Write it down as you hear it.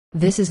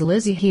This is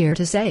Lizzie here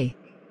to say,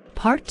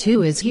 part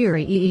 2 is here.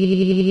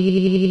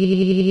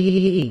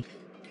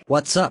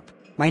 What's up?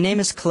 My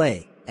name is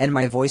Clay, and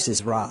my voice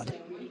is Rod.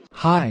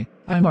 Hi,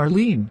 I'm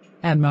Arlene,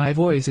 and my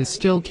voice is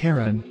still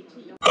Karen.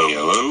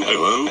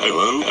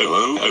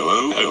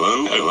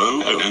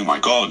 Oh my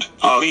god,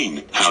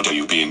 Arlene, how dare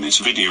you be in this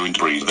video and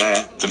breathe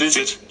there? That is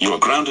it. You are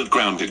grounded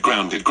for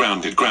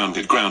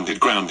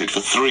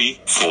 3,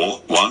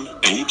 4, 1,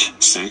 8,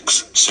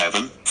 6,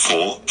 7,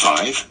 4,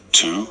 5,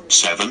 2,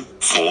 7,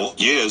 4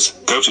 years.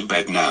 Go to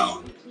bed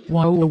now.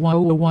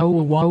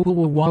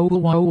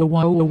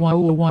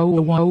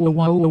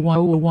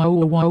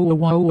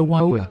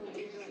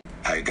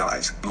 Hey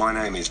guys, my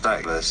name is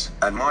Davis,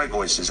 and my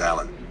voice is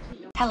Alan.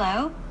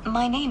 Hello,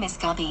 my name is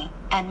Gabby,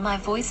 and my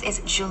voice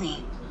is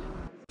Julie.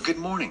 Good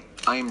morning,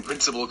 I am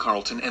Principal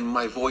Carlton, and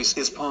my voice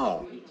is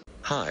Paul.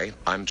 Hi,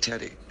 I'm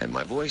Teddy, and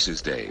my voice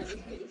is Dave.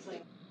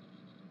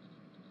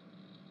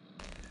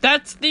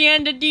 That's the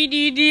end of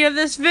DDD of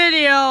this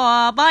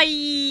video. Bye!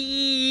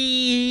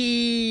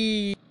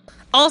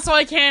 Also,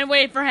 I can't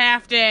wait for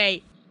half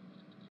day.